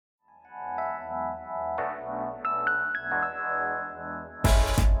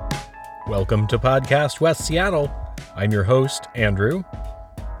Welcome to Podcast West Seattle. I'm your host, Andrew.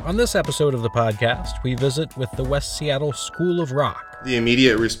 On this episode of the podcast, we visit with the West Seattle School of Rock. The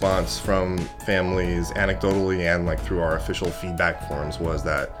immediate response from families, anecdotally and through our official feedback forms, was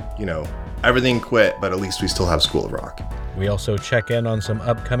that, everything quit, but at least we still have School of Rock. We also check in on some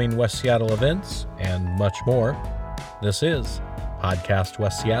upcoming West Seattle events and much more. This is Podcast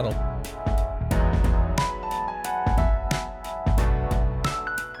West Seattle.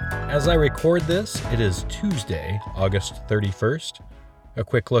 As I record this, it is Tuesday, August 31st. A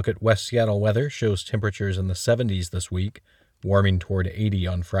quick look at West Seattle weather shows temperatures in the 70s this week, warming toward 80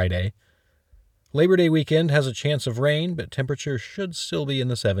 on Friday. Labor Day weekend has a chance of rain, but temperatures should still be in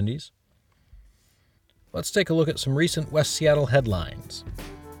the 70s. Let's take a look at some recent West Seattle headlines.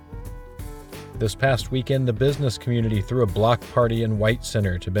 This past weekend, the business community threw a block party in White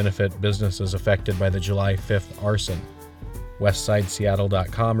Center to benefit businesses affected by the July 5th arson.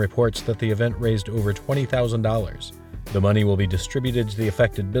 WestsideSeattle.com reports that the event raised over $20,000. The money will be distributed to the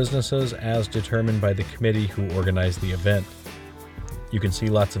affected businesses as determined by the committee who organized the event. You can see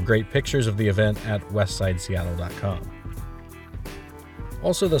lots of great pictures of the event at WestsideSeattle.com.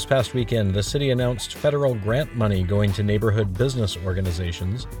 Also this past weekend, the city announced federal grant money going to neighborhood business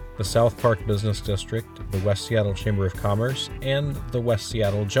organizations. The South Park Business District, the West Seattle Chamber of Commerce, and the West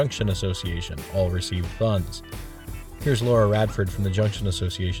Seattle Junction Association all received funds. Here's Laura Radford from the Junction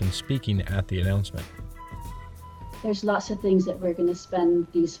Association speaking at the announcement. There's lots of things that we're going to spend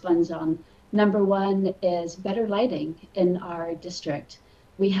these funds on. Number one is better lighting in our district.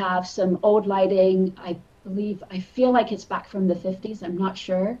 We have some old lighting. I feel like it's back from the 50s. I'm not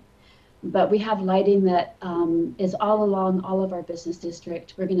sure. But we have lighting that is all along all of our business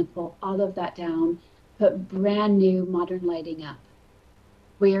district. We're going to pull all of that down, put brand new modern lighting up.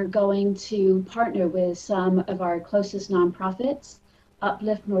 We are going to partner with some of our closest nonprofits.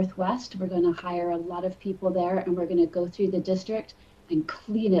 Uplift Northwest, we're going to hire a lot of people there, and we're going to go through the district and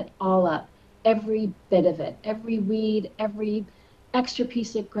clean it all up. Every bit of it, every weed, every extra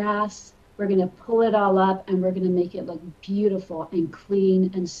piece of grass, we're going to pull it all up and we're going to make it look beautiful and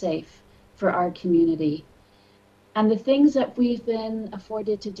clean and safe for our community. And the things that we've been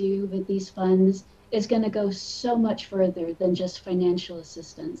afforded to do with these funds is going to go so much further than just financial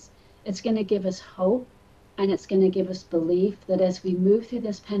assistance. It's going to give us hope, and it's going to give us belief that as we move through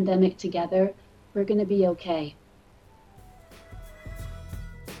this pandemic together, we're going to be okay.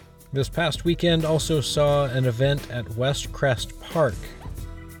 This past weekend also saw an event at West Crest Park,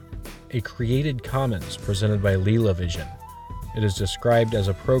 a Created Commons presented by Lila Vision. It is described as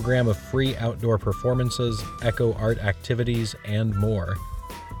a program of free outdoor performances, eco art activities, and more.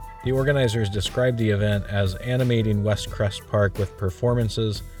 The organizers described the event as animating West Crest Park with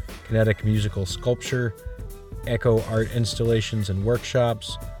performances, kinetic musical sculpture, eco art installations and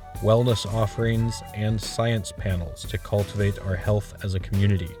workshops, wellness offerings, and science panels to cultivate our health as a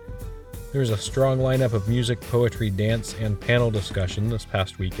community. There was a strong lineup of music, poetry, dance, and panel discussion this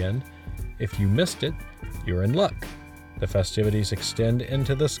past weekend. If you missed it, you're in luck. The festivities extend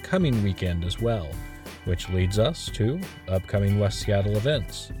into this coming weekend as well, which leads us to upcoming West Seattle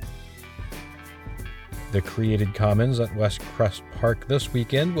events. The Created Commons at West Crest Park this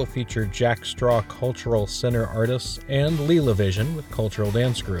weekend will feature Jack Straw Cultural Center artists and Lila Vision with cultural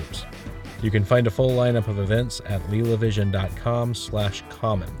dance groups. You can find a full lineup of events at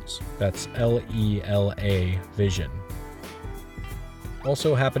lilavision.com/commons. That's L-E-L-A Vision.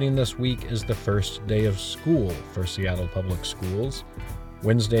 Also happening this week is the first day of school for Seattle Public Schools.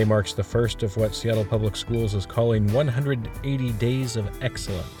 Wednesday marks the first of what Seattle Public Schools is calling 180 Days of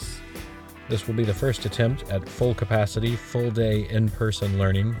Excellence. This will be the first attempt at full capacity, full day in-person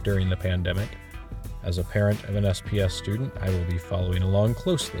learning during the pandemic. As a parent of an SPS student, I will be following along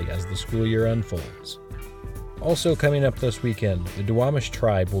closely as the school year unfolds. Also coming up this weekend, the Duwamish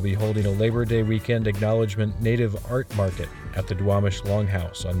Tribe will be holding a Labor Day weekend acknowledgement Native Art Market at the Duwamish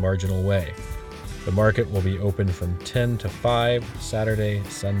Longhouse on Marginal Way. The market will be open from 10 to 5, Saturday,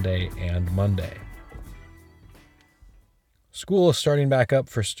 Sunday, and Monday. School is starting back up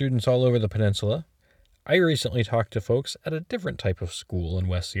for students all over the peninsula. I recently talked to folks at a different type of school in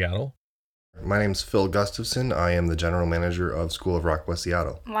West Seattle. My name's Phil Gustafson. I am the general manager of School of Rock West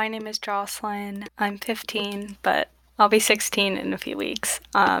Seattle. My name is Jocelyn. I'm 15, but I'll be 16 in a few weeks.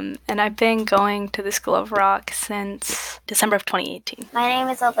 And I've been going to the School of Rock since December of 2018. My name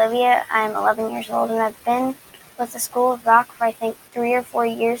is Olivia. I'm 11 years old, and I've been with the School of Rock for, 3 or 4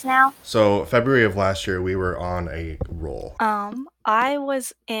 years now. So February of last year, we were on a roll. I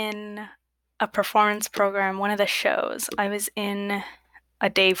was in a performance program, one of the shows. I was in a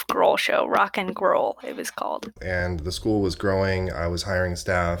Dave Grohl show, Rock and Grohl it was called. And the school was growing. I was hiring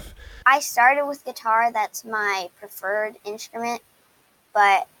staff. I started with guitar. That's my preferred instrument.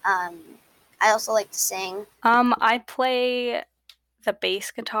 But I also like to sing. I play the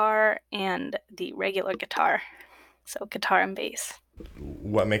bass guitar and the regular guitar. So guitar and bass.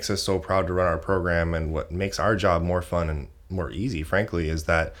 What makes us so proud to run our program and what makes our job more fun and more easy, frankly, is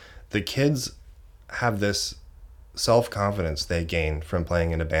that the kids have this self-confidence they gain from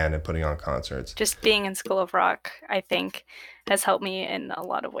playing in a band and putting on concerts. Just being in School of Rock, I think, has helped me in a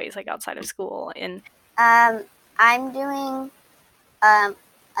lot of ways, like outside of school. I'm doing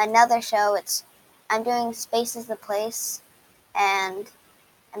another show. I'm doing Space is the Place, and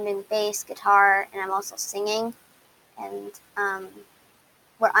I'm doing bass, guitar, and I'm also singing. And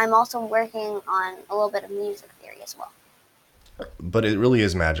where I'm also working on a little bit of music theory as well. But it really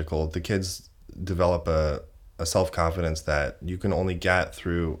is magical. The kids develop a self-confidence that you can only get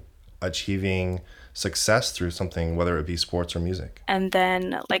through achieving success through something, whether it be sports or music. And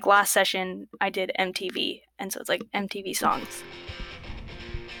then, like last session, I did MTV, and so it's like MTV songs.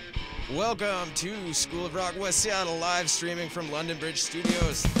 Welcome to School of Rock West Seattle, live streaming from London Bridge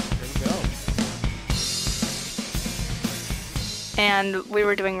Studios. Here we go. And we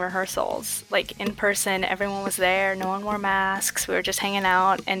were doing rehearsals, like in person. Everyone was there. No one wore masks. We were just hanging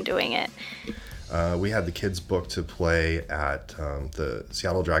out and doing it. We had the kids booked to play at the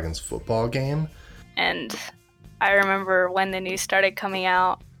Seattle Dragons football game. And I remember when the news started coming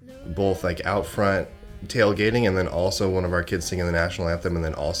out. Both like out front tailgating and then also one of our kids singing the national anthem and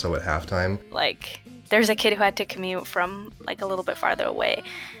then also at halftime. Like, there's a kid who had to commute from like a little bit farther away.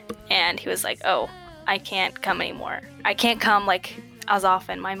 And he was like, oh, I can't come anymore. I can't come like as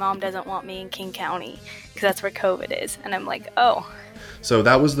often. My mom doesn't want me in King County because that's where COVID is. And I'm like, oh. So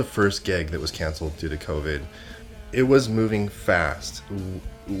that was the first gig that was canceled due to COVID. It was moving fast.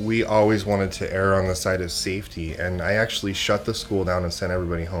 We always wanted to err on the side of safety, and I actually shut the school down and sent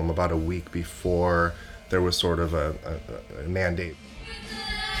everybody home about a week before there was sort of a mandate.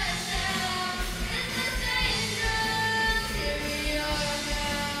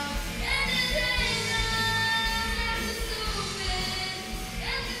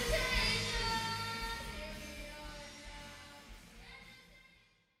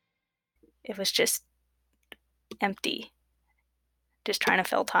 It was just empty, just trying to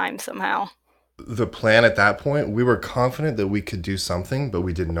fill time somehow. The plan at that point, we were confident that we could do something, but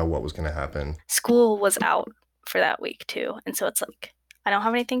we didn't know what was going to happen. School was out for that week too, and so it's like, I don't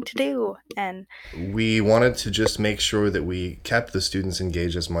have anything to do. And we wanted to just make sure that we kept the students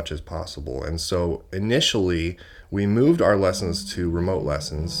engaged as much as possible. And so initially, we moved our lessons to remote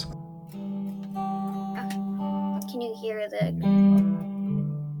lessons. Can you hear the...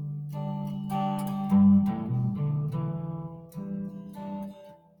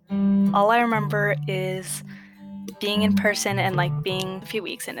 all I remember is being in person and like being a few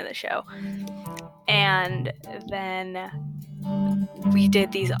weeks into the show. And then we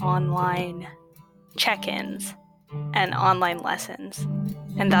did these online check-ins and online lessons.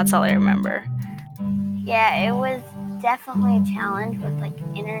 And that's all I remember. Yeah, it was definitely a challenge with like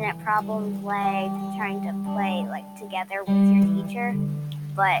internet problems, lag, trying to play like together with your teacher.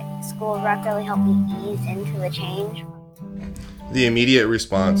 But School of Rock really helped me ease into the change. The immediate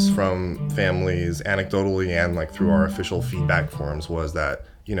response from families, anecdotally and like through our official feedback forums, was that,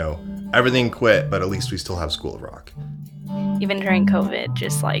 you know, everything quit, but at least we still have School of Rock. Even during COVID,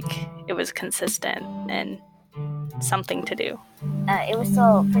 just like it was consistent and something to do. It was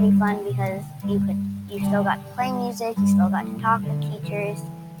still pretty fun because you still got to play music, you still got to talk with teachers.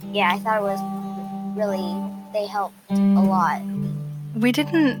 Yeah, I thought it was really, they helped a lot. We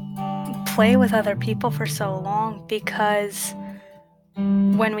didn't play with other people for so long because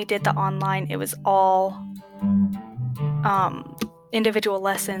when we did the online, it was all individual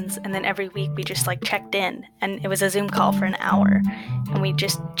lessons, and then every week we just like checked in, and it was a Zoom call for an hour, and we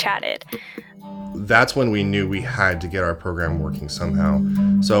just chatted. That's when we knew we had to get our program working somehow.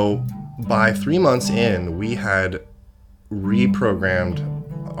 So by 3 months in, we had reprogrammed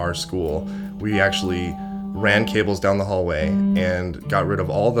our school. We actually ran cables down the hallway and got rid of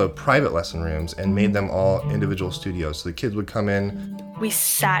all the private lesson rooms and made them all individual studios. So the kids would come in. We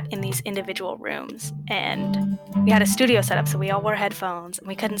sat in these individual rooms and we had a studio set up, so we all wore headphones and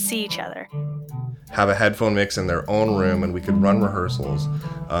we couldn't see each other. Have a headphone mix in their own room, and we could run rehearsals.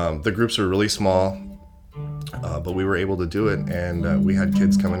 The groups were really small, but we were able to do it, and we had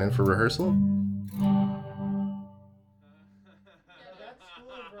kids coming in for rehearsal.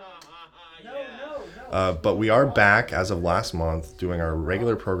 But we are back as of last month doing our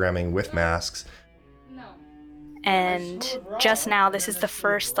regular programming with masks. And just now, this is the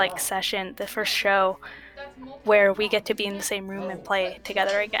first session, the first show where we get to be in the same room and play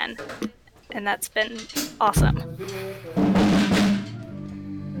together again. And that's been awesome.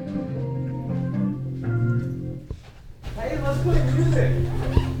 Hey, let's play music.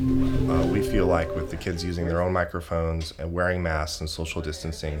 We feel like with the kids using their own microphones and wearing masks and social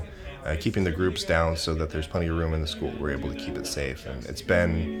distancing, keeping the groups down so that there's plenty of room in the school, we're able to keep it safe. And it's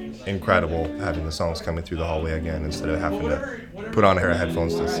been incredible having the songs coming through the hallway again instead of having to put on a pair of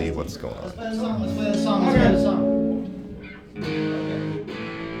headphones to see what's going on. Let's play a song.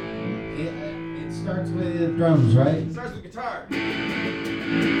 It starts with drums, right? It starts with guitar.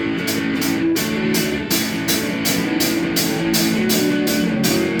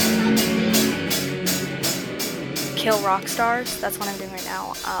 Kill Rock Stars, that's what I'm doing right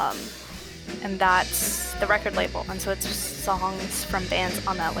now. And that's the record label, and so it's songs from bands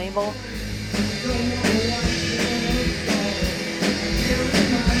on that label.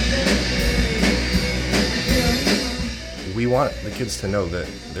 We want the kids to know that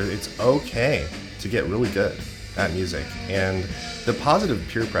it's okay to get really good at music, and the positive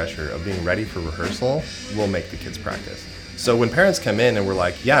peer pressure of being ready for rehearsal will make the kids practice. So when parents come in and we're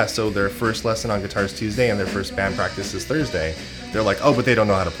like, yeah, so their first lesson on guitar is Tuesday and their first band practice is Thursday, they're like, oh, but they don't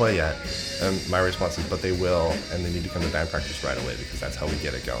know how to play yet. And my response is, but they will, and they need to come to band practice right away because that's how we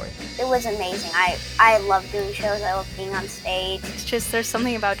get it going. It was amazing. I love doing shows. I love being on stage. It's just, there's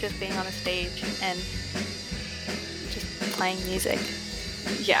something about just being on a stage and just playing music.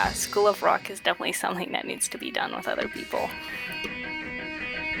 Yeah, School of Rock is definitely something that needs to be done with other people.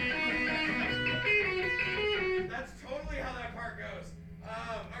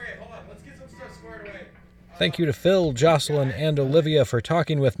 Thank you to Phil, Jocelyn, and Olivia for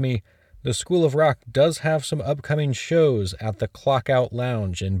talking with me. The School of Rock does have some upcoming shows at the Clockout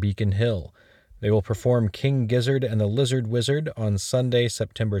Lounge in Beacon Hill. They will perform King Gizzard and the Lizard Wizard on Sunday,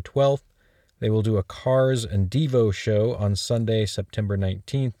 September 12th. They will do a Cars and Devo show on Sunday, September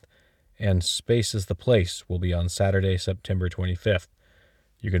 19th. And Space is the Place will be on Saturday, September 25th.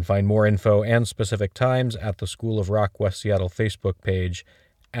 You can find more info and specific times at the School of Rock West Seattle Facebook page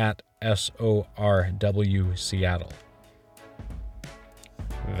at SORW Seattle.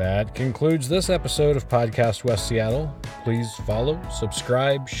 That concludes this episode of Podcast West Seattle. Please follow,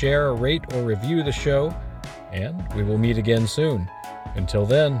 subscribe, share, rate, or review the show, and we will meet again soon. Until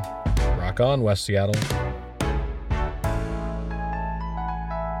then, rock on, West Seattle.